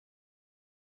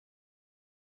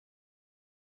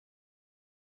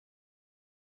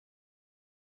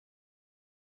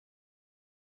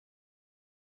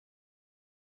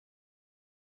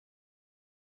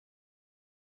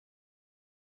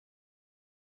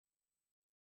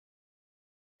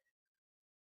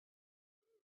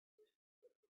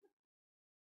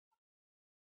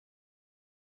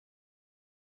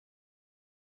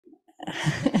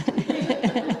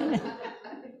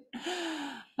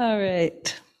All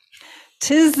right.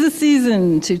 'Tis the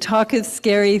season to talk of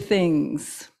scary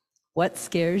things. What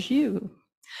scares you?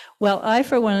 Well, I,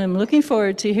 for one, am looking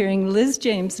forward to hearing Liz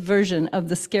James' version of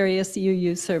the scariest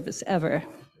UU service ever.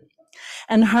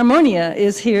 And Harmonia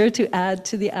is here to add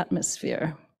to the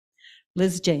atmosphere.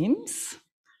 Liz James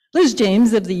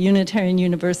of the Unitarian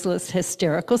Universalist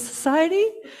Hysterical Society,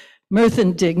 Mirth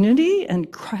and Dignity,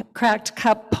 and Cracked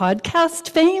Cup podcast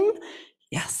fame.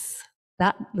 Yes,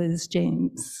 that Liz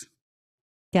James.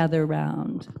 Gather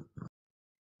round.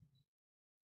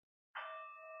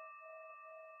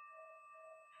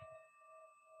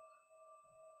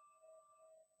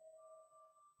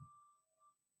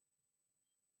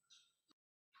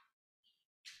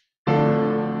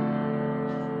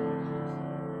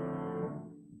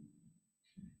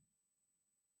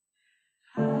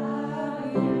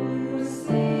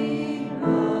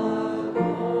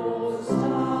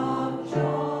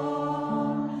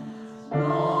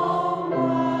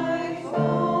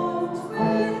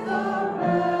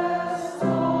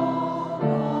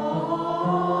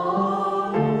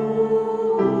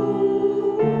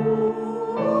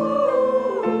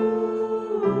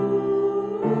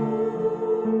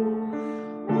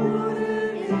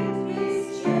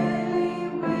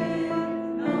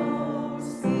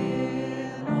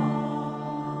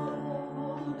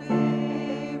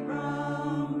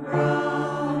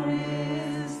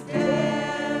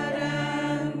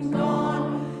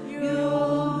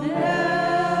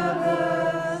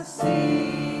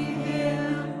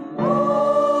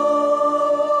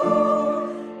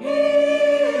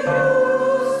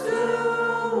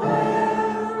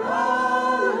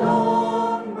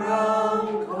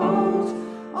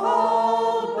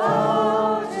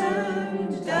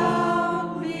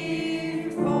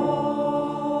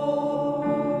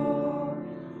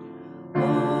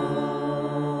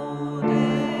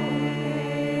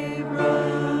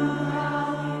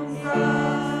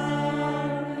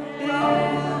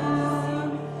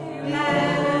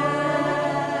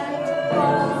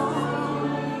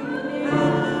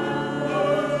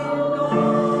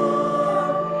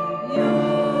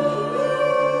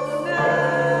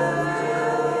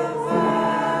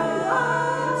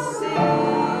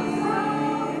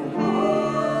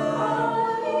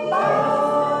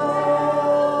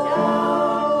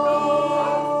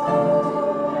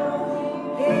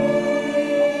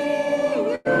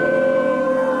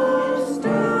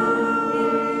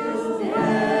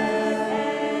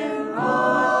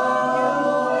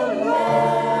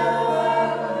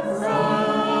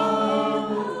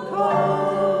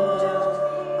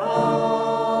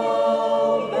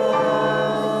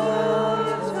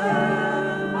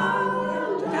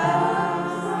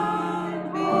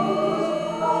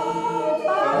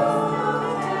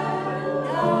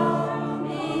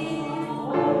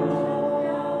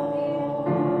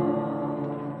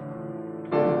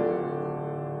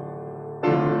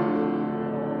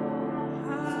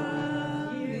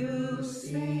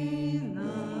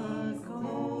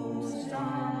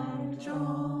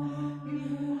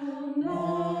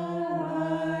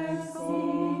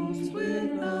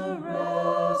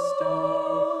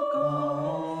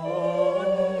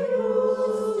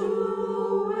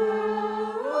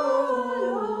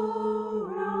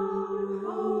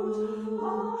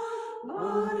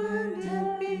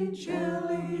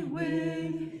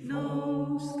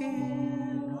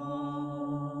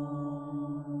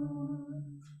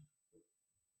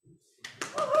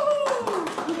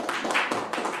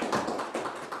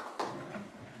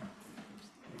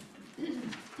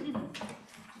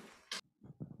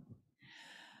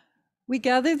 We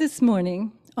gather this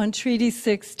morning on Treaty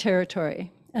 6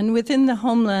 territory and within the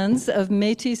homelands of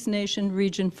Métis Nation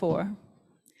Region 4.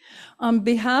 On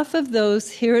behalf of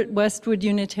those here at Westwood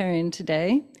Unitarian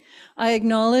today, I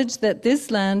acknowledge that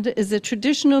this land is a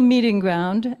traditional meeting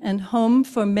ground and home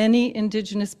for many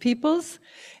Indigenous peoples,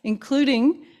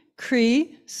 including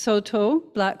Cree, Saulteaux,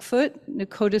 Blackfoot,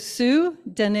 Nakota Sioux,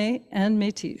 Dene, and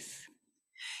Métis.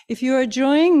 If you are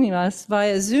joining us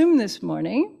via Zoom this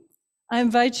morning, I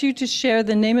invite you to share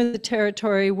the name of the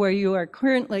territory where you are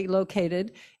currently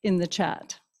located in the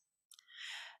chat.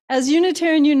 As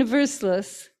Unitarian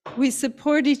Universalists, we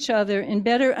support each other in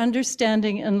better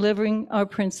understanding and living our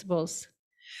principles.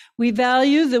 We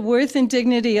value the worth and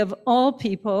dignity of all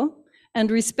people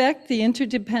and respect the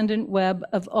interdependent web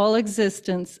of all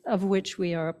existence of which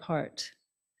we are a part.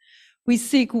 We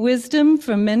seek wisdom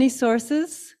from many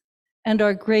sources and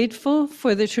are grateful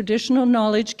for the traditional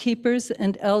knowledge keepers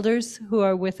and elders who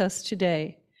are with us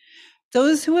today,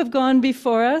 those who have gone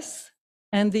before us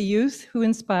and the youth who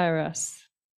inspire us.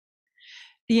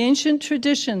 The ancient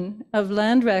tradition of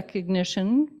land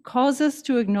recognition calls us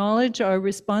to acknowledge our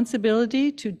responsibility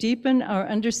to deepen our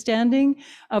understanding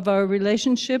of our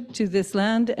relationship to this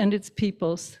land and its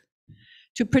peoples,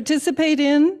 to participate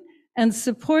in and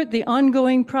support the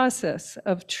ongoing process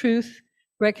of truth,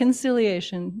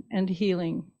 reconciliation, and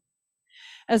healing.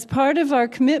 As part of our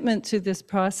commitment to this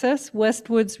process,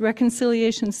 Westwood's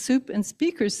Reconciliation Soup and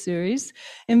Speakers series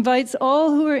invites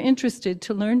all who are interested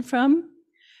to learn from,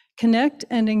 connect,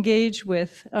 and engage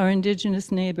with our Indigenous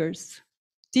neighbors.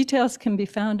 Details can be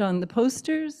found on the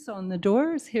posters on the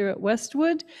doors here at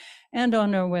Westwood and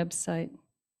on our website.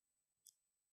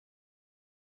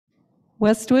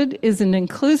 Westwood is an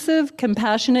inclusive,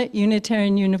 compassionate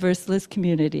Unitarian Universalist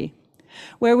community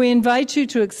where we invite you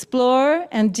to explore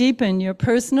and deepen your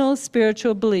personal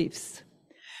spiritual beliefs,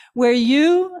 where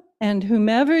you and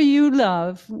whomever you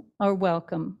love are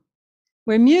welcome,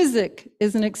 where music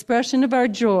is an expression of our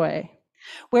joy,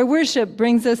 where worship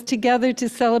brings us together to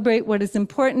celebrate what is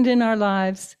important in our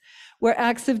lives, where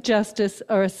acts of justice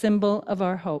are a symbol of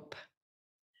our hope.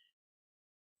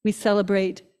 We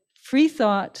celebrate free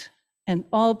thought, and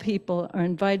all people are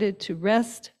invited to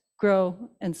rest, grow,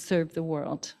 and serve the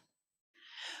world.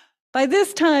 By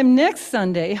this time next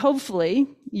Sunday, hopefully,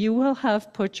 you will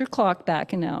have put your clock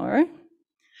back an hour,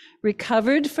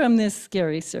 recovered from this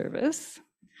scary service,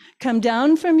 come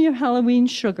down from your Halloween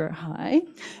sugar high,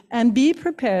 and be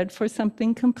prepared for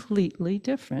something completely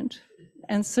different,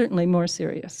 and certainly more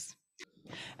serious.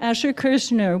 Asher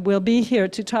Kirshner will be here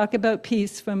to talk about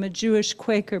peace from a Jewish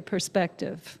Quaker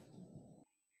perspective.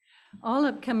 All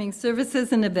upcoming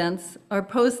services and events are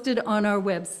posted on our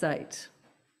website.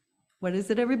 What is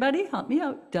it, everybody? Help me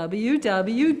out.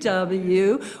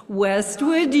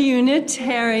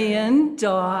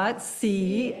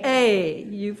 www.westwoodunitarian.ca.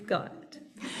 You've got it.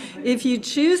 If you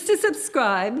choose to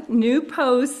subscribe, new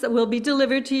posts will be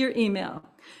delivered to your email.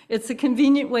 It's a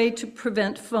convenient way to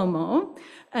prevent FOMO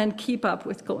and keep up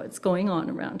with what's going on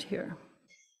around here.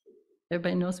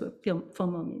 Everybody knows what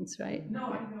FOMO means, right? No,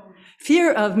 I don't.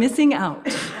 Fear of missing out.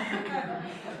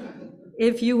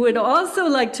 If you would also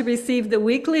like to receive the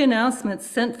weekly announcements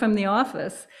sent from the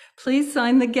office, please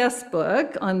sign the guest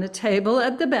book on the table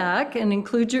at the back and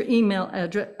include your email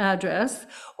address,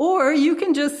 or you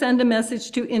can just send a message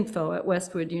to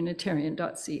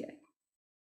info@westwoodunitarian.ca.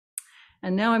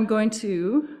 And now I'm going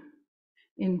to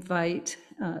invite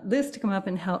Liz to come up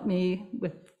and help me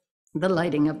with the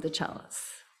lighting of the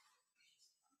chalice.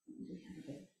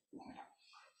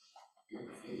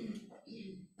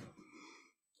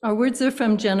 Our words are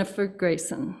from Jennifer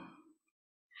Grayson.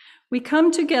 We come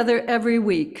together every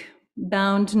week,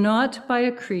 bound not by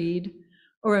a creed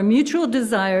or a mutual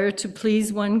desire to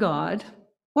please one God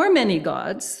or many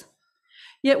gods,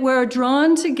 yet we're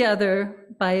drawn together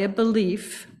by a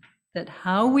belief that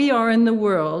how we are in the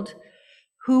world,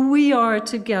 who we are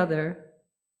together,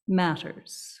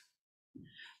 matters.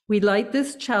 We light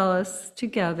this chalice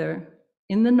together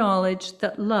in the knowledge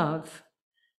that love,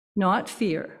 not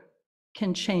fear,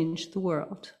 can change the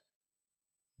world.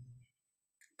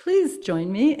 Please join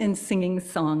me in singing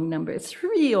song number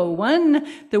 301,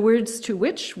 the words to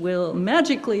which will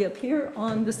magically appear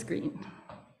on the screen.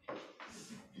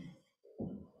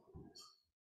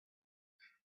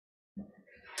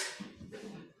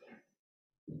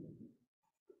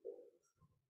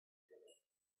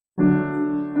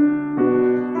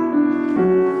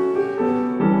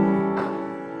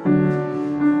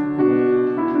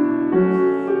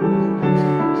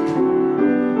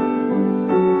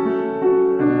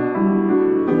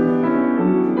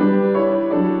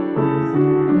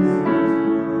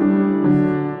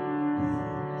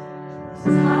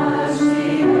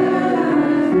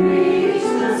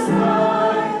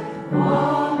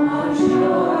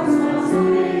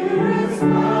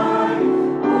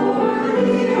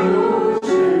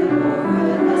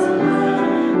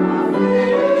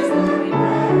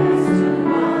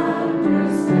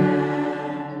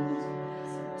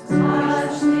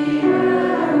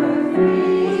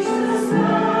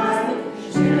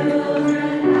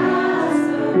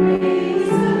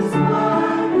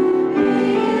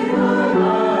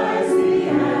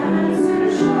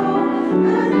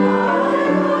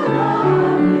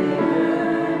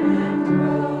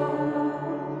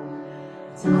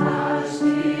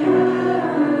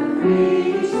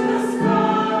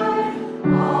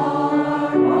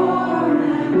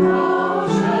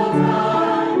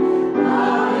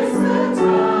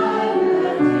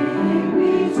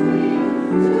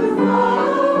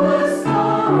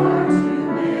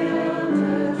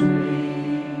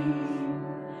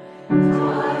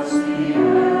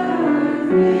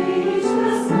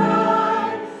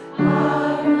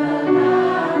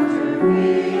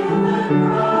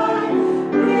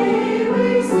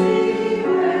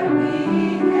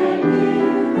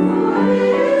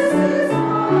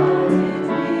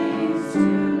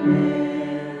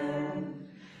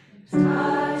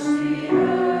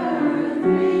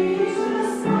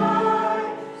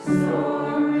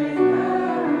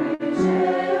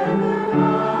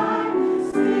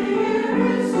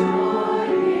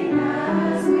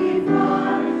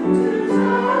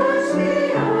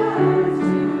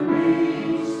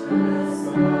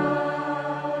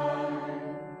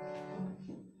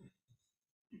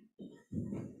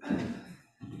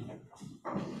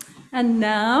 And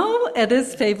now,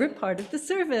 Edda's favorite part of the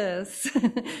service,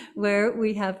 where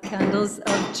we have candles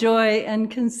of joy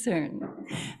and concern.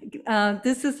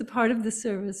 This is the part of the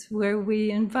service where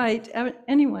we invite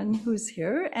anyone who's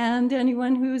here and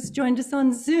anyone who's joined us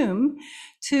on Zoom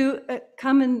to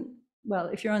come and, well,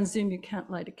 if you're on Zoom, you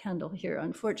can't light a candle here,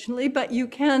 unfortunately, but you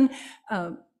can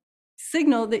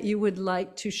signal that you would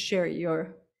like to share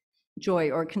your joy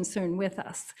or concern with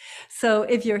us. So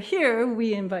if you're here,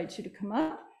 we invite you to come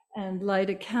up and light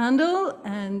a candle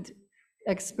and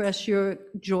express your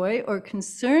joy or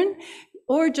concern,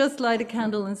 or just light a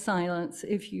candle in silence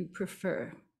if you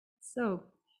prefer. So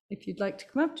if you'd like to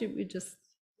come up, we just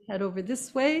head over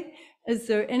this way. Is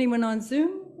there anyone on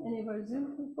Zoom? Any of our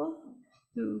Zoom people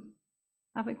who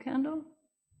have a candle?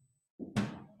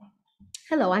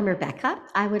 Hello, I'm Rebecca.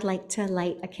 I would like to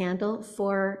light a candle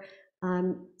for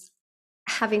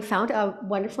having found a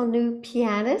wonderful new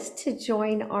pianist to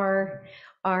join our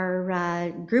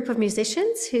group of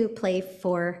musicians who play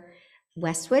for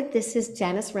Westwood. This is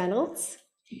Janice Reynolds,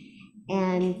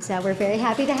 and we're very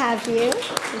happy to have you.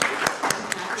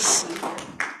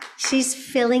 She's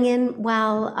filling in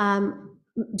while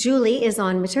Julie is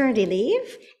on maternity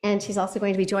leave, and she's also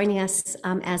going to be joining us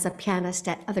as a pianist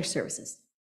at other services.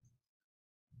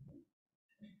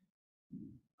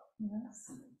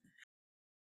 Yes.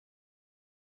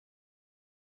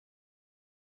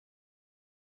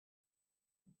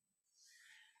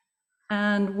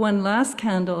 And one last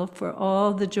candle for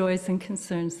all the joys and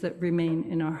concerns that remain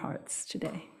in our hearts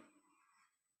today.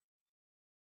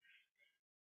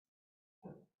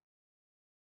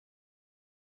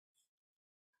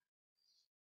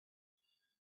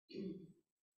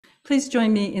 Please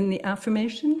join me in the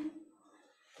affirmation.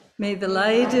 May the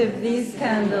light of these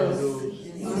candles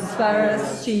inspire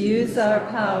us to use our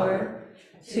power,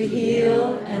 to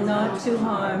heal and not to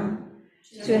harm,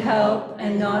 to help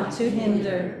and not to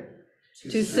hinder,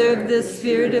 to serve the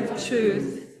spirit of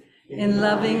truth in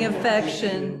loving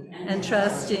affection and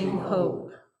trusting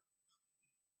hope.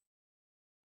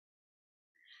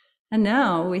 And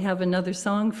now we have another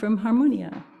song from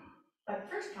Harmonia. But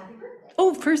first, happy birthday.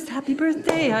 Oh, first, happy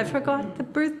birthday. I forgot the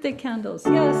birthday candles.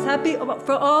 Yes, happy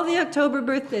for all the October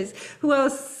birthdays. Who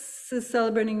else is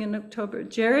celebrating in October?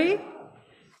 Jerry?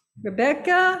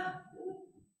 Rebecca?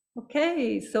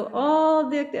 Okay, so all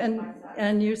the,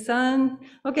 and your son.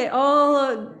 Okay, all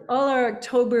our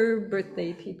October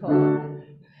birthday people.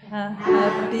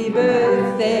 Happy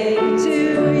birthday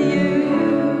to you.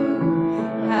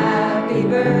 Happy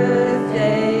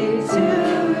birthday to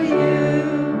you.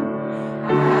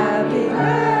 Happy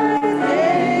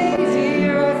birthday,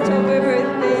 dear October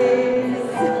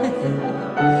birthdays.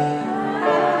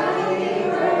 Happy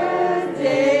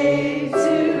birthday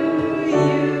to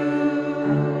you,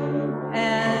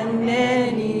 and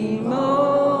many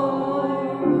more.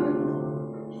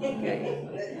 Okay.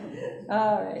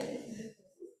 All right.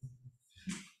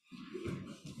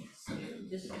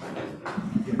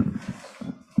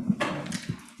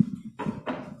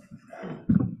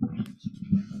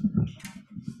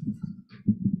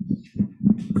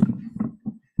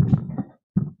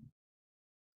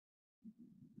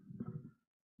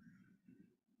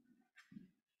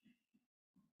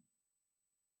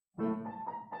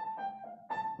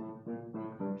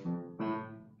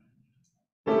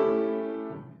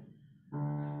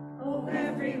 Oh,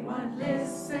 everyone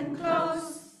listen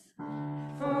close,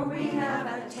 for we have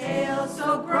a tale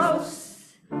so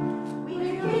gross.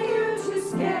 We're here to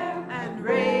scare and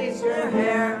raise your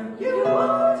hair. You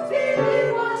won't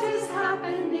believe what is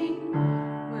happening.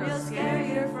 We'll scare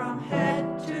you from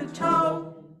head to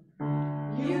toe.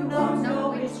 You won't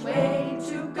know which way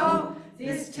to go.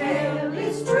 This tale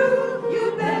is true.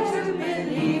 You better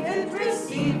believe it.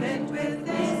 Receive it with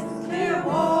this clear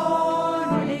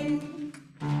warning.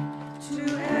 To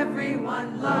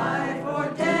everyone, live or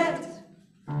dead,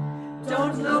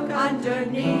 don't look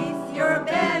underneath your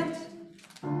bed.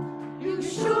 You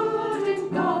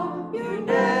shouldn't go, you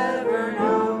never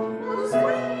know who's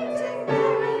waiting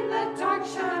there in the dark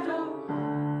shadow.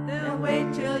 They'll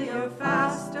wait till you're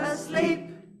fast asleep,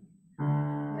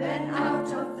 then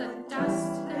out of the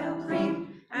dust they'll creep,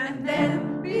 and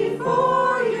then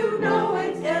before you know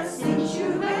it, they'll cinch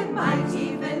you and might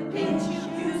even pinch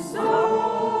you so.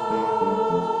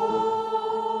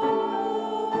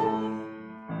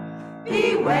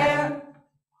 Beware.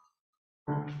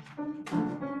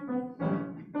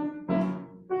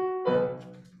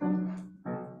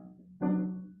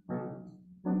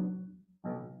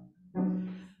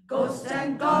 Ghosts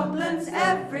and goblins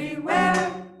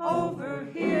everywhere, over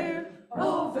here,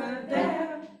 over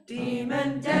there.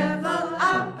 Demon, devil,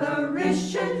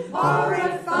 apparition,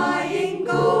 horrifying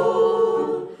ghost.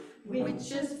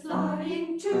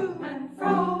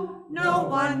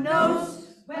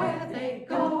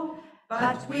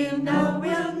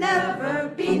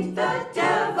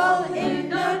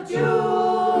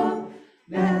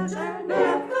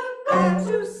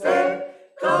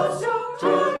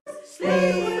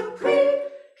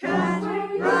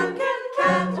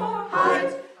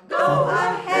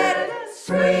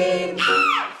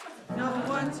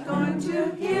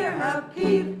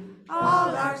 upkeep,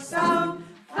 all are sound,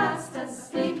 fast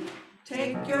asleep.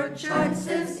 Take your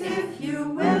chances if you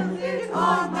will, it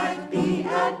all might be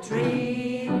a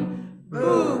dream.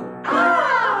 Boo!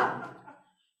 Ah!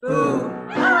 Boo!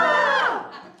 Ah!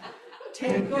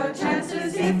 Take your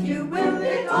chances if you will,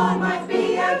 it all might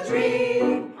be a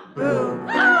dream. Boo!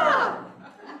 Ah!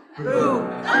 Boo!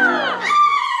 Ah!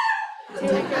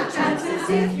 Take your chances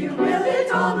if you will, it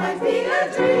all might be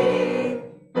a dream.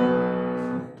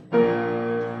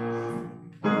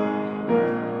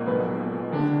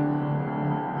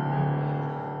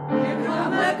 Here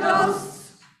come the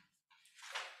ghosts.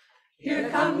 Here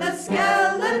come the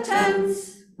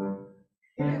skeletons.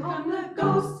 Here come the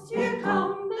ghosts, here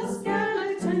come the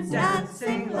skeletons,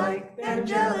 dancing like they're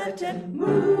gelatin,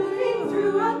 moving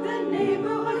throughout the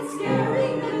neighborhood,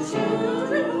 scaring the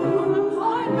children who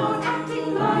are not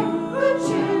acting like good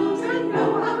children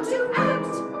know how to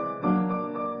act.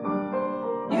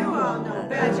 You all know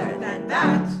better than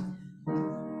that.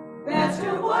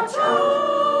 Better watch out.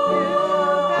 You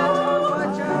better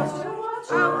watch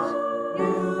out.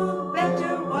 You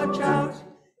better watch out.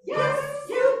 Yes,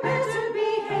 you better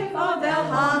behave or they'll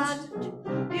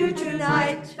hunt you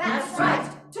tonight. That's right,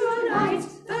 tonight.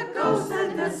 The ghosts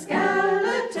and the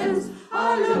skeletons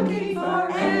are looking for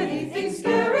anything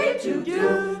scary to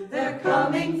do. They're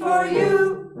coming for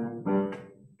you.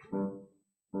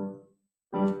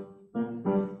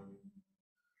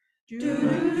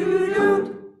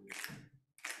 Do-do-do-do.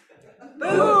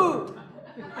 Boo!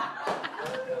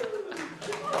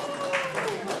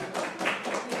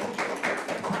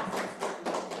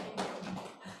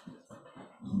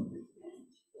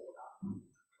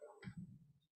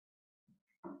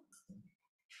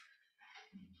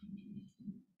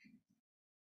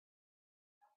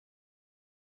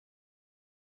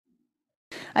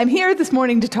 I'm here this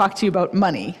morning to talk to you about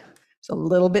money. It's a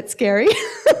little bit scary.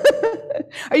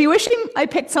 Are you wishing I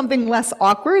picked something less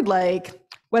awkward, like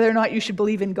whether or not you should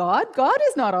believe in God? God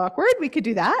is not awkward. We could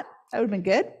do that. That would have been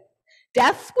good.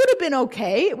 Death would have been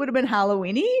okay. It would have been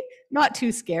Halloween-y, not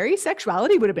too scary.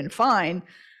 Sexuality would have been fine.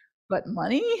 But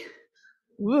money?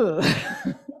 Ugh.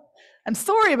 I'm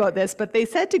sorry about this, but they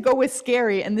said to go with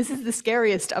scary, and this is the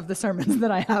scariest of the sermons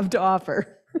that I have to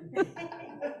offer.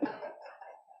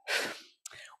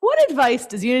 What advice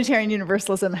does Unitarian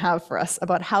Universalism have for us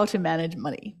about how to manage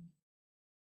money?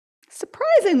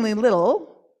 Surprisingly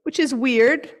little, which is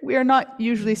weird. We are not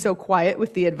usually so quiet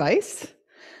with the advice.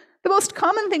 The most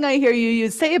common thing I hear you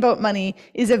say about money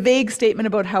is a vague statement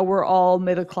about how we're all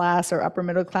middle class or upper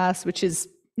middle class, which is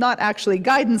not actually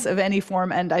guidance of any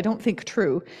form, and I don't think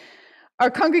true. Our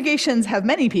congregations have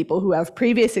many people who have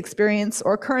previous experience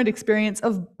or current experience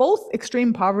of both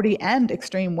extreme poverty and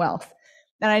extreme wealth.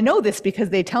 And I know this because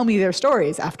they tell me their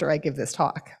stories after I give this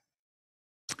talk.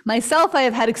 Myself, I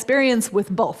have had experience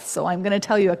with both, so I'm going to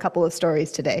tell you a couple of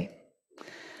stories today.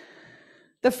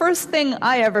 The first thing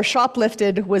I ever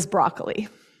shoplifted was broccoli.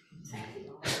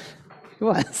 It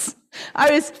was.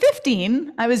 I was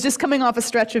 15. I was just coming off a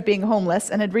stretch of being homeless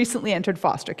and had recently entered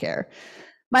foster care.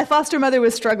 My foster mother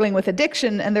was struggling with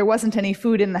addiction, and there wasn't any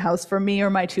food in the house for me or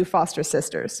my two foster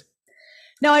sisters.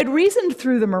 Now, I'd reasoned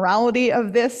through the morality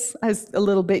of this. I was a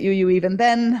little bit you even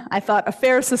then. I thought a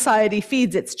fair society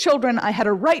feeds its children. I had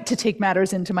a right to take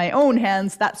matters into my own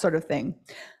hands, that sort of thing.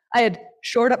 I had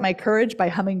shored up my courage by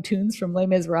humming tunes from Les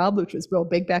Miserables, which was real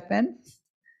big back then.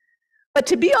 But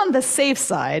to be on the safe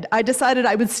side, I decided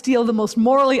I would steal the most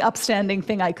morally upstanding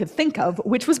thing I could think of,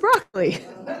 which was broccoli.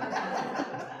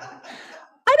 I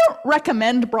don't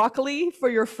recommend broccoli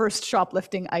for your first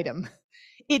shoplifting item.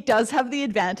 It does have the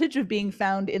advantage of being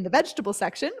found in the vegetable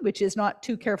section, which is not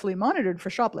too carefully monitored for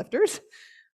shoplifters,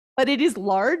 but it is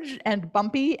large and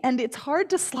bumpy, and it's hard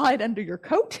to slide under your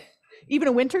coat. Even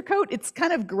a winter coat, it's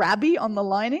kind of grabby on the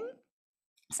lining.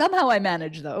 Somehow I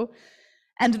managed, though.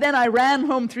 And then I ran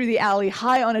home through the alley,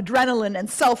 high on adrenaline and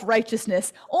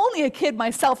self-righteousness, only a kid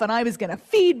myself, and I was going to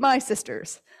feed my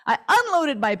sisters. I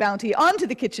unloaded my bounty onto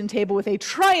the kitchen table with a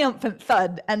triumphant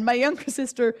thud, and my younger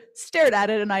sister stared at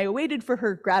it, and I waited for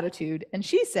her gratitude, and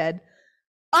she said,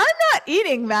 "I'm not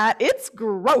eating that, it's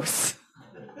gross."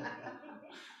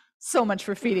 So much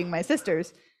for feeding my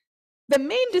sisters. The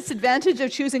main disadvantage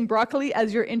of choosing broccoli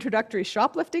as your introductory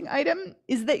shoplifting item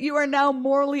is that you are now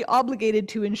morally obligated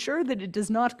to ensure that it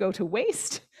does not go to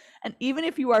waste. And even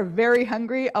if you are very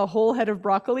hungry, a whole head of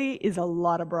broccoli is a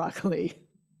lot of broccoli.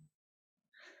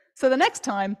 So the next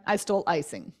time, I stole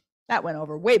icing. That went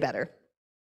over way better.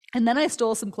 And then I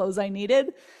stole some clothes I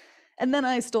needed. And then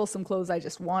I stole some clothes I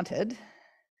just wanted.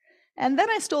 And then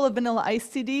I stole a Vanilla Ice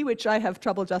CD, which I have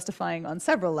trouble justifying on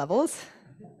several levels.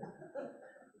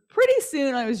 Pretty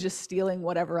soon I was just stealing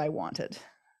whatever I wanted.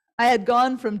 I had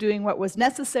gone from doing what was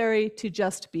necessary to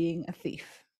just being a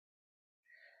thief.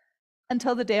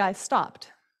 Until the day I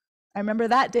stopped. I remember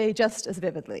that day just as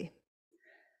vividly.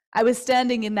 I was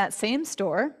standing in that same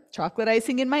store, chocolate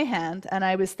icing in my hand, and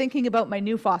I was thinking about my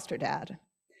new foster dad.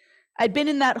 I'd been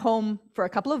in that home for a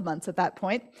couple of months at that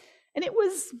point, and it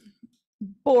was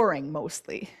boring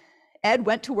mostly. Ed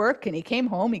went to work and he came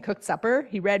home, he cooked supper,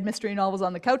 he read mystery novels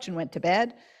on the couch and went to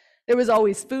bed. There was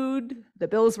always food, the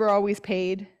bills were always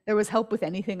paid, there was help with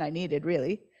anything I needed,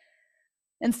 really.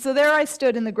 And so there I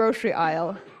stood in the grocery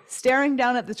aisle, staring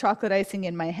down at the chocolate icing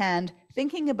in my hand,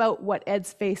 thinking about what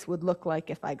Ed's face would look like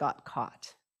if I got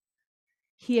caught.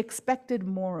 He expected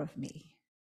more of me.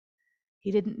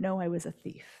 He didn't know I was a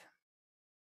thief.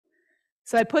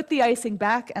 So I put the icing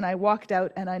back and I walked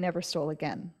out and I never stole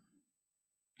again.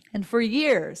 And for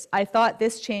years, I thought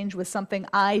this change was something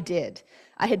I did.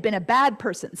 I had been a bad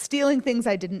person, stealing things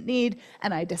I didn't need,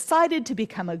 and I decided to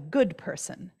become a good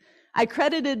person. I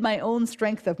credited my own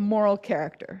strength of moral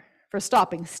character for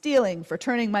stopping stealing, for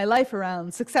turning my life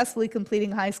around, successfully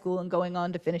completing high school and going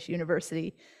on to finish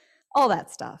university, all that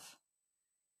stuff.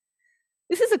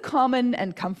 This is a common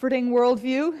and comforting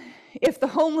worldview. If the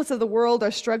homeless of the world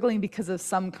are struggling because of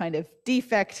some kind of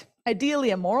defect,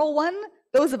 ideally a moral one,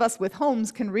 those of us with homes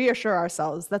can reassure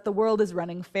ourselves that the world is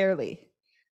running fairly.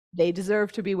 They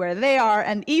deserve to be where they are,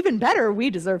 and even better, we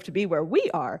deserve to be where we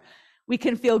are. We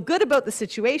can feel good about the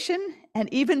situation, and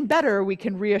even better, we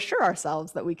can reassure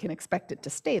ourselves that we can expect it to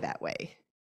stay that way.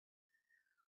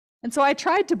 And so I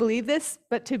tried to believe this,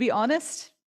 but to be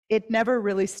honest, it never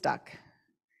really stuck.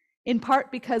 In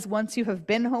part because once you have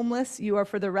been homeless, you are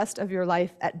for the rest of your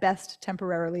life at best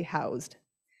temporarily housed.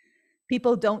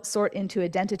 People don't sort into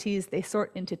identities, they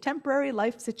sort into temporary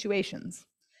life situations.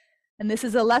 And this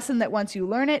is a lesson that once you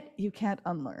learn it, you can't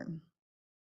unlearn.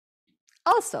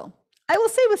 Also, I will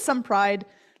say with some pride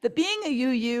that being a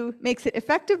UU makes it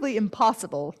effectively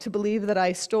impossible to believe that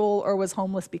I stole or was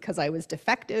homeless because I was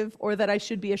defective or that I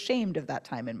should be ashamed of that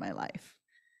time in my life.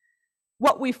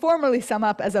 What we formerly sum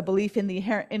up as a belief in the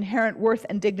inherent worth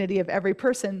and dignity of every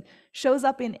person shows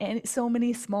up in so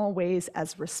many small ways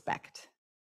as respect.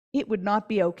 It would not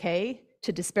be okay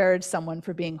to disparage someone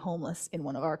for being homeless in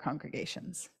one of our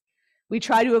congregations. We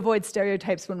try to avoid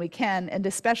stereotypes when we can, and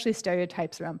especially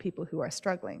stereotypes around people who are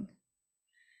struggling.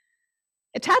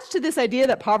 Attached to this idea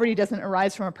that poverty doesn't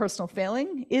arise from a personal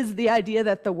failing is the idea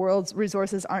that the world's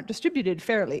resources aren't distributed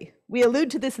fairly. We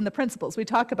allude to this in the principles. We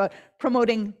talk about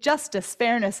promoting justice,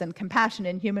 fairness, and compassion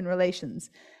in human relations,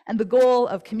 and the goal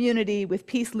of community with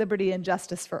peace, liberty, and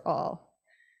justice for all.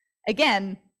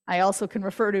 Again, I also can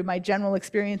refer to my general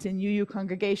experience in UU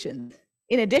congregations.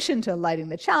 In addition to lighting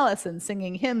the chalice and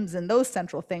singing hymns and those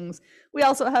central things, we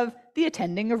also have the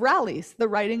attending of rallies, the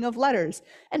writing of letters,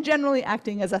 and generally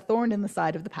acting as a thorn in the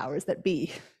side of the powers that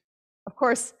be. Of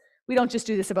course, we don't just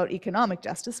do this about economic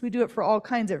justice, we do it for all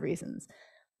kinds of reasons.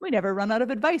 We never run out of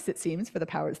advice, it seems, for the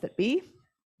powers that be.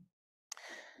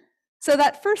 So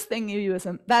that is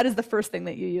the first thing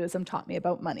that UUism taught me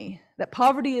about money, that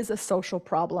poverty is a social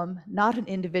problem, not an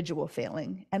individual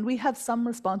failing, and we have some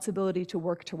responsibility to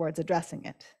work towards addressing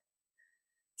it.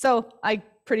 So I'm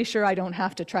pretty sure I don't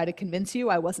have to try to convince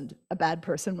you I wasn't a bad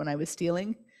person when I was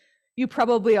stealing. You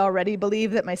probably already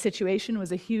believe that my situation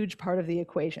was a huge part of the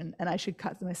equation and I should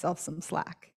cut myself some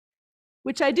slack,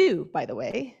 which I do, by the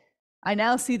way. I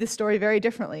now see the story very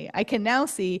differently. I can now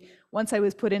see, once I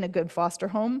was put in a good foster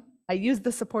home, I used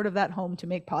the support of that home to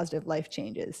make positive life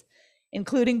changes,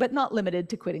 including but not limited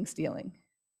to quitting stealing.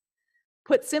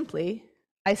 Put simply,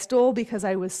 I stole because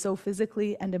I was so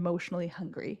physically and emotionally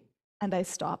hungry, and I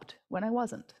stopped when I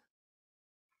wasn't.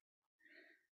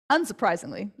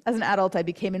 Unsurprisingly, as an adult, I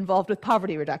became involved with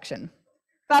poverty reduction.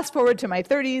 Fast forward to my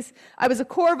 30s, I was a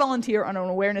core volunteer on an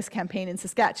awareness campaign in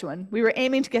Saskatchewan. We were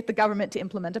aiming to get the government to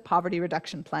implement a poverty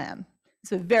reduction plan.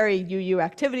 It's a very UU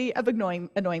activity of annoying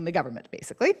the government,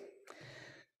 basically.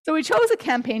 So we chose a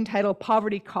campaign titled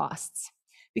Poverty Costs,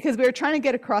 because we were trying to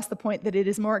get across the point that it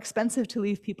is more expensive to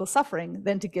leave people suffering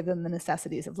than to give them the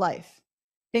necessities of life.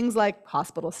 Things like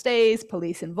hospital stays,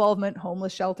 police involvement,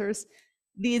 homeless shelters,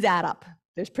 these add up.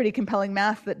 There's pretty compelling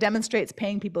math that demonstrates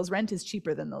paying people's rent is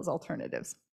cheaper than those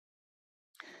alternatives.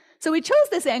 So we chose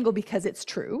this angle because it's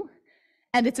true,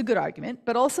 and it's a good argument,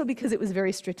 but also because it was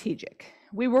very strategic.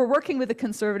 We were working with a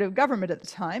conservative government at the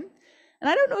time, and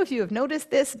I don't know if you have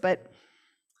noticed this, but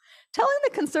telling the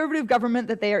conservative government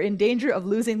that they are in danger of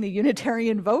losing the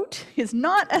Unitarian vote is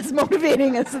not as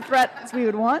motivating as a threat as we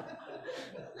would want.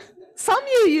 Some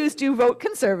UUs do vote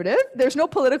conservative. There's no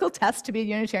political test to be a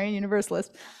Unitarian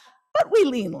Universalist, but we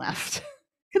lean left.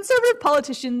 Conservative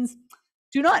politicians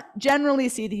do not generally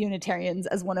see the Unitarians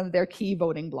as one of their key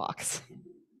voting blocs.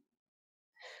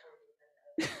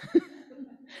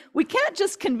 We can't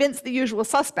just convince the usual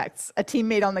suspects, a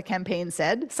teammate on the campaign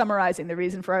said, summarizing the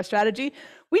reason for our strategy.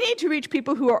 We need to reach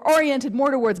people who are oriented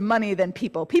more towards money than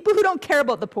people who don't care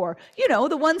about the poor, you know,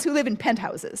 the ones who live in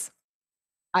penthouses.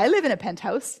 I live in a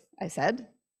penthouse, I said.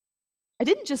 I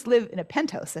didn't just live in a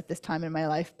penthouse at this time in my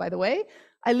life, by the way.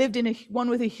 I lived in one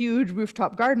with a huge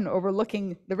rooftop garden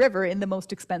overlooking the river in the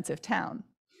most expensive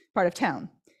part of town.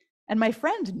 And my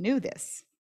friend knew this.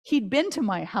 He'd been to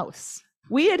my house.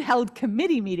 We had held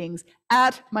committee meetings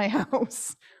at my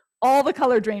house. All the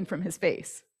color drained from his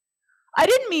face. I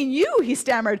didn't mean you, he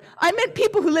stammered. I meant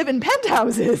people who live in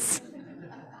penthouses.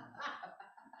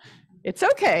 It's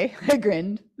okay, I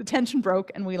grinned. The tension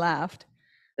broke and we laughed.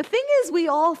 The thing is, we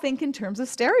all think in terms of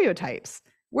stereotypes.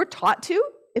 We're taught to.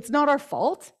 It's not our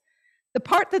fault. The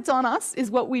part that's on us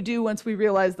is what we do once we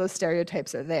realize those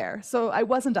stereotypes are there. So I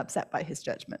wasn't upset by his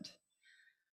judgment.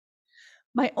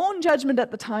 My own judgment at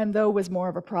the time, though, was more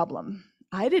of a problem.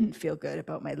 I didn't feel good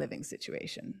about my living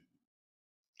situation.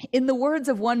 In the words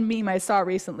of one meme I saw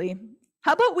recently,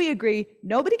 how about we agree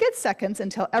nobody gets seconds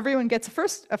until everyone gets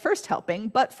a first helping,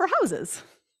 but for houses?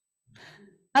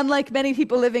 Unlike many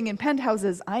people living in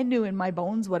penthouses, I knew in my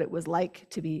bones what it was like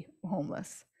to be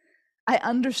homeless. I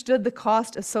understood the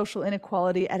cost of social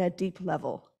inequality at a deep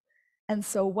level. And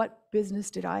so what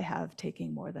business did I have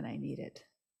taking more than I needed?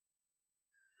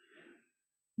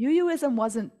 UUism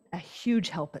wasn't a huge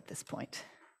help at this point.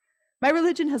 My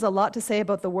religion has a lot to say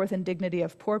about the worth and dignity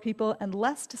of poor people and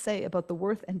less to say about the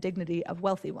worth and dignity of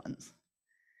wealthy ones.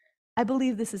 I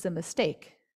believe this is a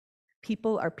mistake.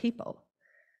 People are people.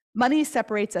 Money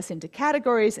separates us into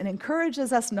categories and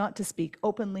encourages us not to speak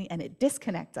openly, and it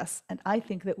disconnects us, and I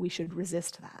think that we should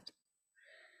resist that.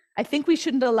 I think we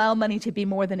shouldn't allow money to be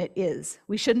more than it is.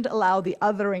 We shouldn't allow the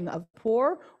othering of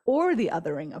poor or the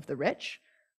othering of the rich.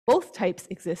 Both types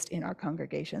exist in our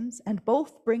congregations, and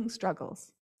both bring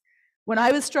struggles. When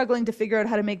I was struggling to figure out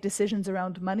how to make decisions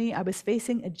around money, I was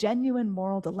facing a genuine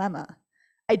moral dilemma.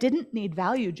 I didn't need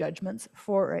value judgments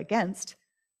for or against.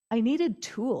 I needed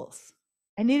tools.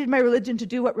 I needed my religion to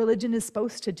do what religion is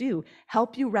supposed to do,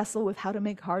 help you wrestle with how to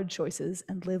make hard choices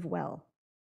and live well.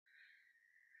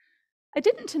 I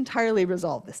didn't entirely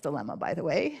resolve this dilemma, by the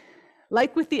way.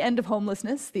 Like with the end of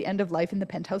homelessness, the end of life in the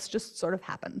penthouse just sort of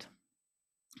happened.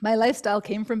 My lifestyle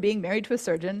came from being married to a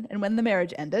surgeon, and when the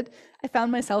marriage ended, I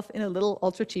found myself in a little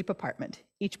ultra-cheap apartment.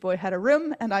 Each boy had a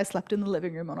room, and I slept in the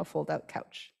living room on a fold-out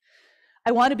couch.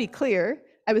 I want to be clear,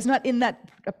 I was not in that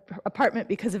apartment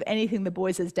because of anything the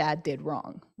boys' dad did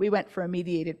wrong. We went for a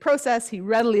mediated process. He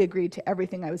readily agreed to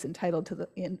everything I was entitled to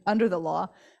under the law,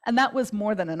 and that was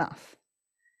more than enough.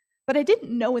 But I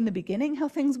didn't know in the beginning how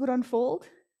things would unfold.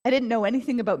 I didn't know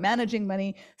anything about managing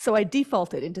money, so I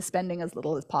defaulted into spending as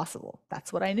little as possible.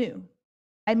 That's what I knew.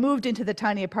 I moved into the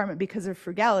tiny apartment because of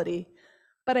frugality,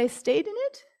 but I stayed in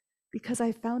it because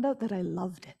I found out that I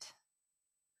loved it.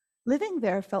 Living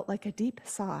there felt like a deep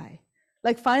sigh,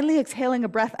 like finally exhaling a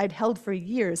breath I'd held for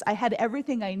years. I had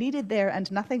everything I needed there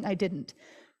and nothing I didn't.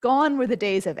 Gone were the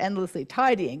days of endlessly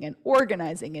tidying and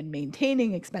organizing and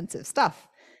maintaining expensive stuff.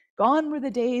 Gone were the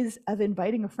days of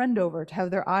inviting a friend over to have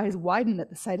their eyes widen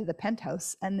at the sight of the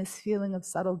penthouse and this feeling of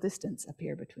subtle distance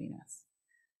appear between us.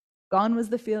 Gone was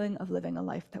the feeling of living a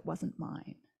life that wasn't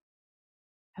mine.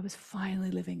 I was finally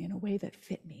living in a way that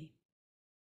fit me.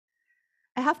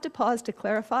 I have to pause to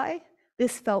clarify,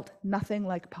 this felt nothing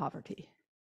like poverty.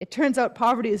 It turns out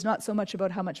poverty is not so much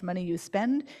about how much money you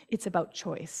spend, it's about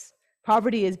choice.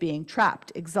 Poverty is being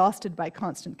trapped, exhausted by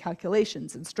constant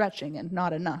calculations and stretching and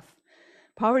not enough.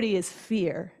 Poverty is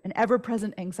fear, an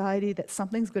ever-present anxiety that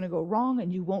something's going to go wrong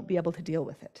and you won't be able to deal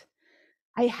with it.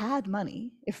 I had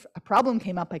money. If a problem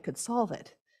came up, I could solve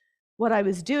it. What I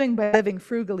was doing by living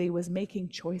frugally was making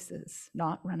choices,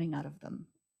 not running out of them.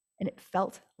 And it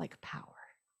felt like power.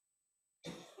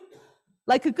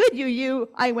 Like a good UU,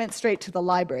 I went straight to the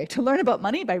library to learn about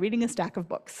money by reading a stack of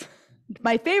books.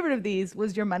 My favorite of these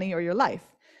was Your Money or Your Life.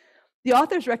 The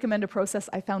authors recommend a process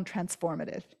I found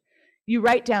transformative. You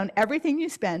write down everything you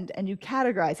spend and you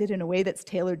categorize it in a way that's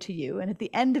tailored to you. And at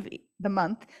the end of the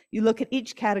month, you look at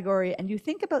each category and you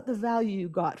think about the value you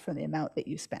got from the amount that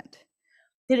you spent.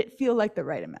 Did it feel like the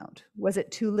right amount? Was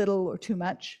it too little or too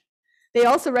much? They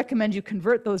also recommend you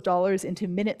convert those dollars into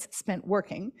minutes spent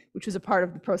working, which was a part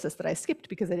of the process that I skipped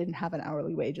because I didn't have an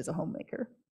hourly wage as a homemaker.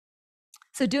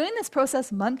 So doing this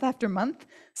process month after month,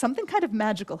 something kind of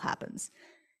magical happens.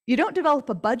 You don't develop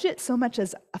a budget so much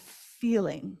as a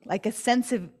feeling, like a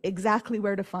sense of exactly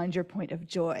where to find your point of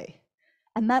joy.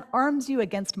 and that arms you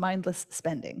against mindless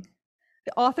spending.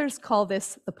 The authors call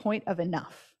this the point of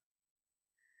enough.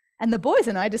 And the boys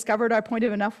and I discovered our point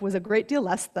of enough was a great deal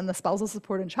less than the spousal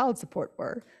support and child support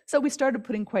were, so we started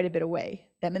putting quite a bit away,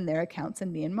 them in their accounts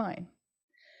and me in mine.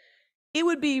 It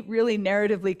would be really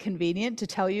narratively convenient to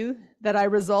tell you that I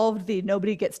resolved the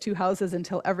nobody gets two houses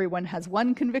until everyone has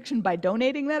one conviction by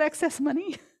donating that excess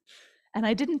money, and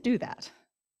I didn't do that.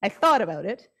 I thought about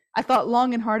it. I thought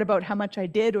long and hard about how much I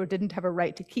did or didn't have a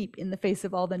right to keep in the face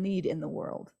of all the need in the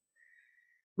world.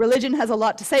 Religion has a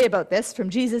lot to say about this, from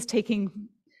Jesus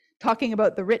talking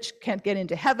about the rich can't get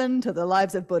into heaven to the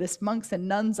lives of Buddhist monks and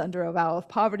nuns under a vow of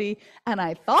poverty. And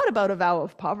I thought about a vow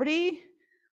of poverty,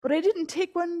 but I didn't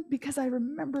take one because I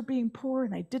remember being poor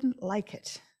and I didn't like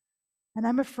it. And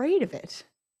I'm afraid of it.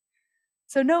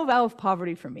 So no vow of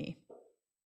poverty for me.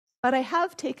 But I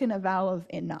have taken a vow of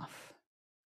enough.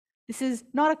 This is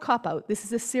not a cop-out. This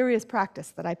is a serious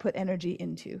practice that I put energy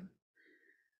into.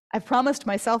 I've promised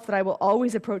myself that I will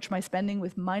always approach my spending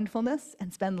with mindfulness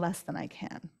and spend less than I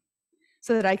can,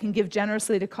 so that I can give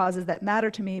generously to causes that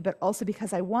matter to me, but also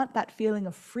because I want that feeling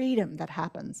of freedom that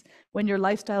happens when your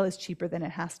lifestyle is cheaper than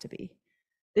it has to be.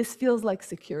 This feels like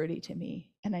security to me,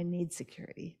 and I need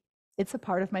security. It's a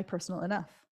part of my personal enough.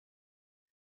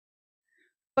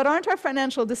 But aren't our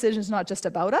financial decisions not just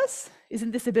about us?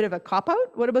 Isn't this a bit of a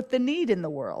cop-out? What about the need in the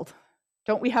world?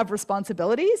 Don't we have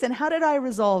responsibilities? And how did I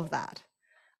resolve that?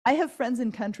 I have friends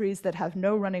in countries that have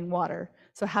no running water,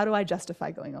 so how do I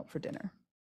justify going out for dinner?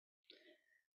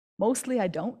 Mostly I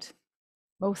don't.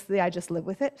 Mostly I just live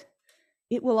with it.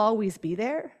 It will always be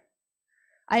there.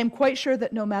 I am quite sure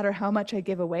that no matter how much I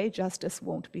give away, justice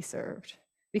won't be served,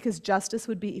 because justice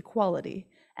would be equality.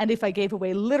 And if I gave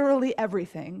away literally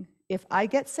everything, if I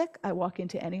get sick, I walk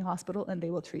into any hospital and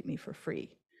they will treat me for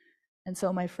free. And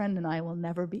so my friend and I will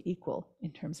never be equal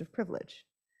in terms of privilege.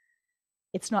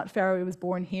 It's not fair I was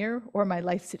born here or my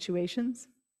life situations.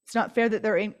 It's not fair that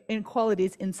there are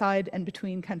inequalities inside and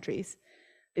between countries.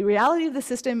 The reality of the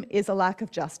system is a lack of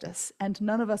justice, and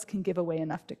none of us can give away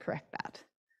enough to correct that.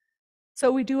 So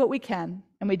we do what we can,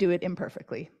 and we do it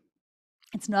imperfectly.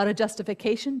 It's not a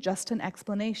justification, just an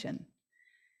explanation.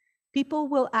 People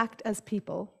will act as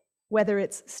people, whether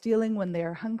it's stealing when they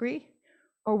are hungry,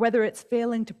 or whether it's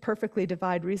failing to perfectly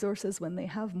divide resources when they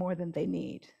have more than they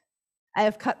need. I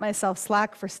have cut myself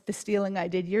slack for the stealing I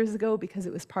did years ago because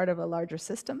it was part of a larger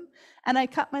system, and I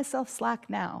cut myself slack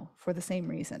now for the same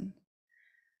reason.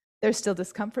 There's still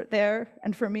discomfort there,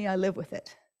 and for me, I live with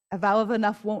it. A vow of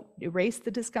enough won't erase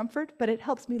the discomfort, but it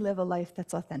helps me live a life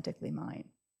that's authentically mine.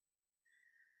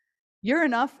 Your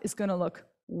enough is going to look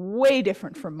way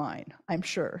different from mine, I'm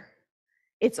sure.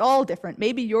 It's all different.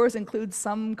 Maybe yours includes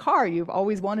some car you've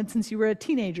always wanted since you were a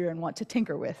teenager and want to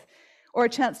tinker with, or a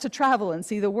chance to travel and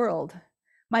see the world.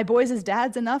 My boys'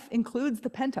 dad's enough includes the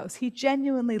penthouse. He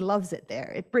genuinely loves it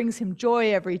there. It brings him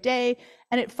joy every day,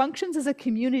 and it functions as a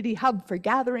community hub for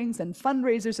gatherings and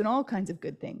fundraisers and all kinds of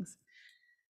good things.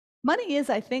 Money is,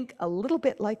 I think, a little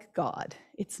bit like God.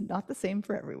 It's not the same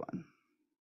for everyone.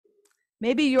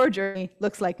 Maybe your journey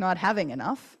looks like not having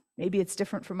enough. Maybe it's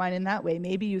different from mine in that way.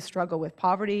 Maybe you struggle with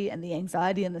poverty and the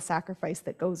anxiety and the sacrifice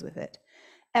that goes with it.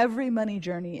 Every money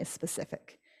journey is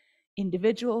specific,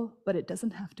 individual, but it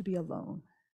doesn't have to be alone.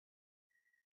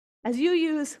 As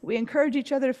we encourage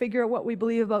each other to figure out what we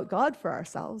believe about God for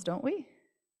ourselves, don't we?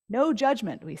 No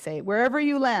judgment, we say, wherever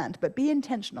you land, but be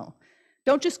intentional.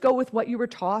 Don't just go with what you were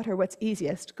taught or what's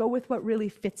easiest. Go with what really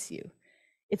fits you.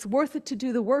 It's worth it to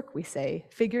do the work, we say,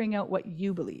 figuring out what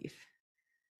you believe.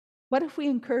 What if we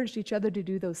encouraged each other to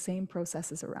do those same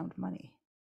processes around money?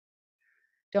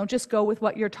 Don't just go with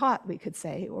what you're taught, we could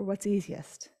say, or what's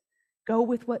easiest. Go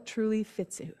with what truly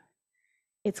fits you.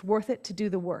 It's worth it to do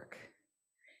the work.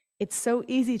 It's so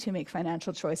easy to make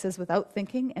financial choices without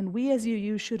thinking, and we as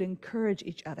UU should encourage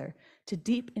each other to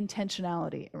deep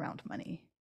intentionality around money.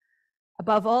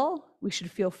 Above all, we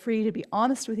should feel free to be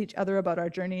honest with each other about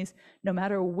our journeys, no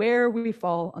matter where we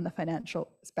fall on the financial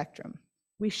spectrum.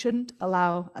 We shouldn't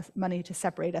allow money to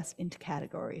separate us into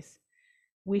categories.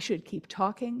 We should keep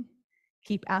talking,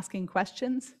 keep asking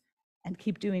questions, and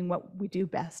keep doing what we do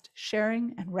best,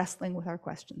 sharing and wrestling with our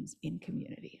questions in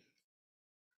community.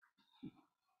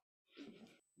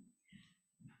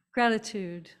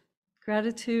 Gratitude.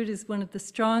 Gratitude is one of the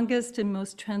strongest and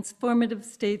most transformative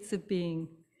states of being.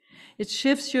 It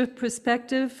shifts your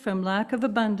perspective from lack of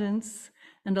abundance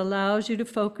and allows you to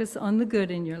focus on the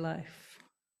good in your life,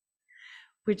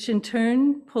 which in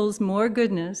turn pulls more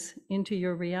goodness into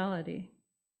your reality.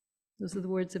 Those are the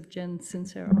words of Jen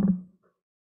Sincero.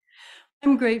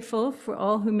 I'm grateful for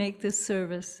all who make this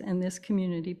service and this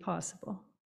community possible.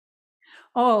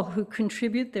 all who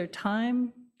contribute their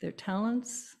time, their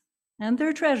talents, and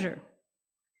their treasure.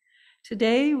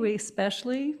 Today, we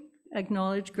especially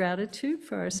acknowledge gratitude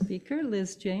for our speaker,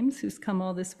 Liz James, who's come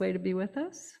all this way to be with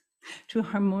us, to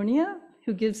Harmonia,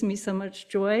 who gives me so much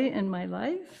joy in my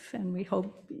life, and we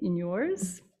hope in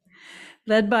yours,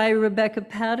 led by Rebecca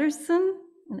Patterson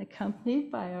and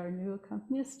accompanied by our new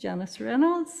accompanist, Janice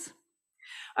Reynolds.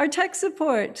 Our tech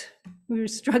support, we were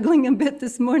struggling a bit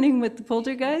this morning with the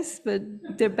poltergeist, but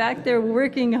they're back there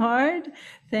working hard.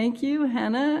 Thank you,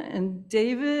 Hannah and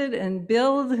David and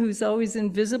Bill, who's always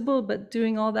invisible, but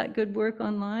doing all that good work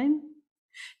online.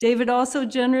 David also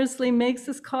generously makes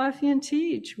us coffee and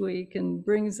tea each week and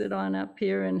brings it on up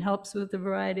here and helps with a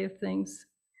variety of things.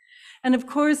 And of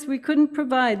course, we couldn't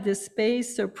provide this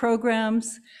space or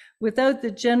programs without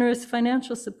the generous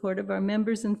financial support of our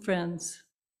members and friends.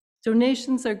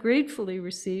 Donations are gratefully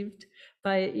received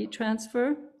via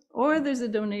e-transfer, or there's a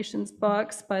donations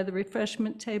box by the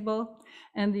refreshment table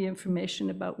and the information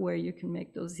about where you can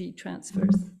make those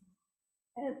e-transfers.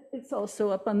 And it's also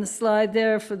up on the slide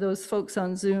there for those folks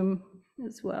on Zoom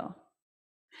as well.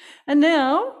 And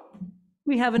now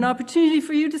we have an opportunity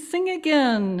for you to sing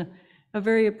again, a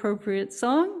very appropriate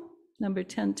song, number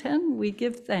 1010, We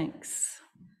Give Thanks.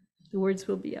 The words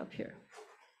will be up here.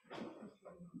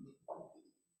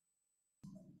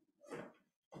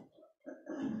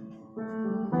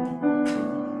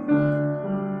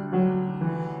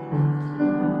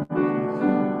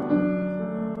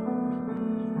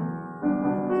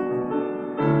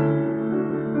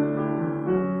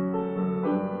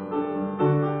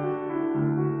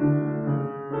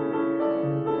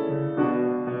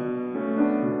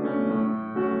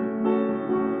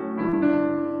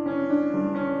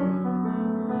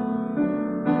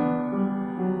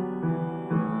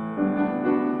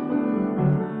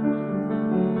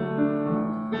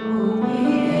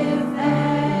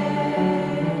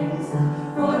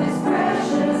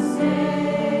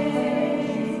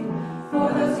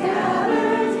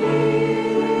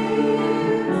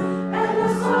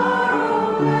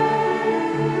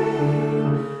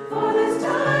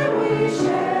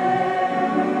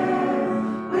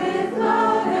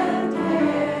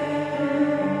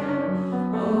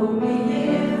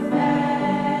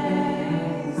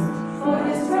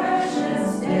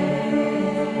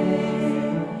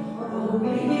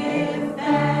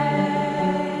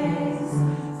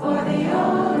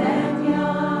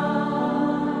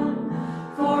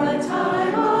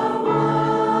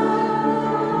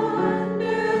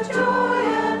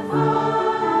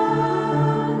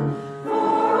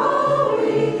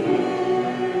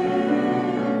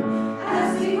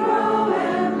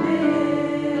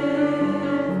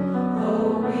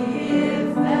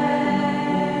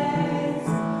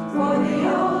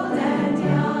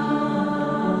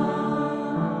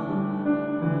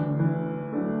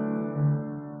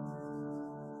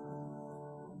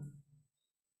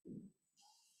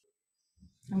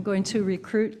 I'm going to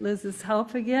recruit Liz's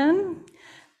help again.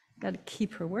 Got to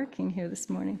keep her working here this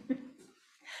morning.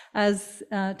 As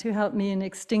to help me in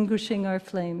extinguishing our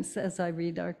flames as I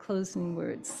read our closing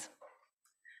words.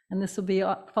 And this will be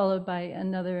followed by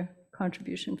another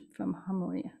contribution from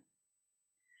Harmonia.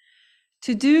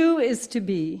 To do is to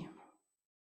be.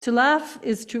 To laugh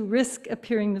is to risk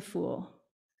appearing the fool.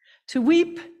 To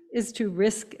weep is to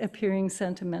risk appearing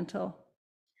sentimental.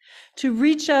 To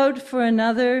reach out for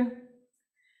another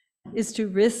is to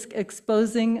risk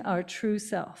exposing our true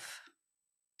self.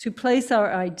 To place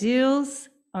our ideals,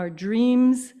 our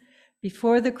dreams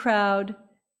before the crowd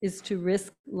is to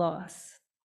risk loss.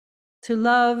 To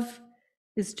love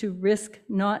is to risk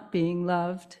not being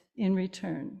loved in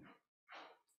return.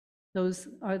 Those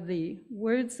are the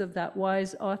words of that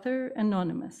wise author,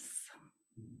 Anonymous.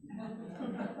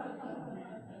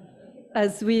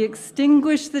 As we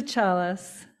extinguish the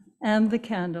chalice and the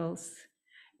candles,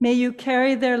 may you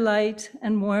carry their light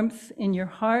and warmth in your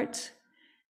heart,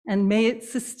 and may it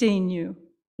sustain you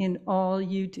in all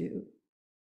you do.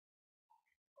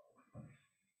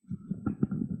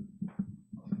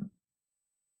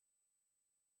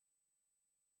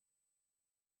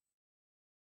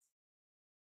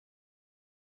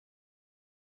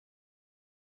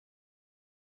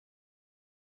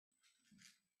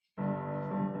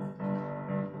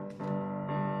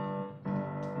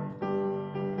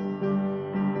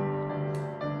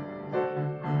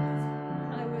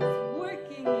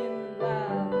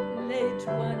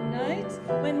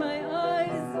 When my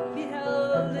eyes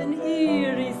beheld an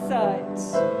eerie sight,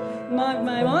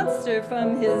 my monster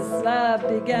from his slab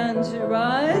began to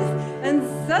rise, and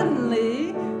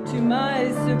suddenly, to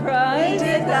my surprise, He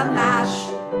did the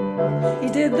mash. He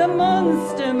did the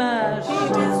monster mash. He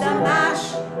did the mash.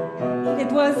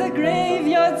 It was a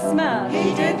graveyard smash.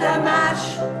 He did the mash.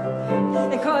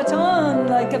 It caught on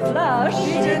like a flash.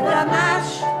 He did the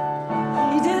mash.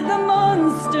 He did the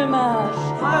monster mash.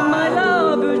 From my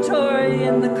laboratory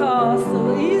in the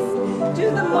castle east to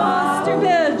the master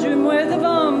bedroom where the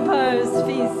vampires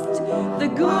feast. The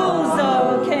ghouls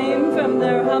all came from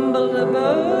their humble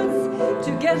abodes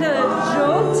to get a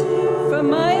jolt from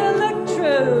my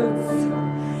electrodes.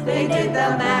 They did the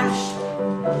mash.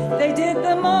 They did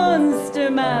the monster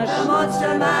mash. The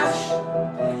monster mash.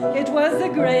 It was a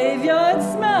graveyard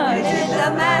They smash. did the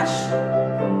mash.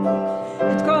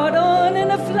 It caught on in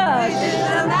a They flash. did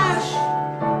the mash.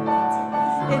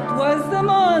 It was the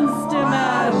monster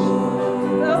mash.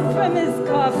 Well, from his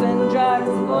coffin,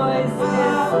 Jack's voice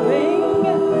did ring.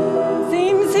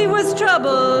 Seems he was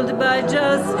troubled by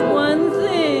just one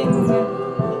thing.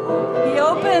 He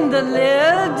opened the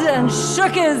lid and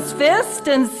shook his fist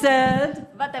and said,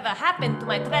 Whatever happened to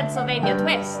my Transylvania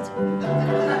twist? It's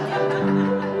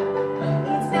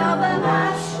now the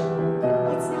mash.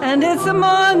 and it's a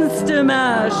monster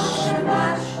mash. The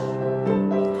mash.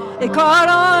 It caught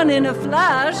on in a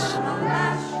flash. The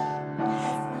mash.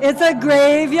 It's a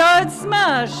graveyard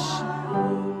smash.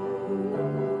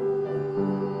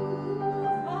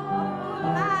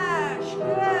 Mash.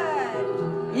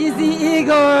 Good. Easy,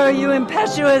 Igor, you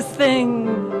impetuous thing.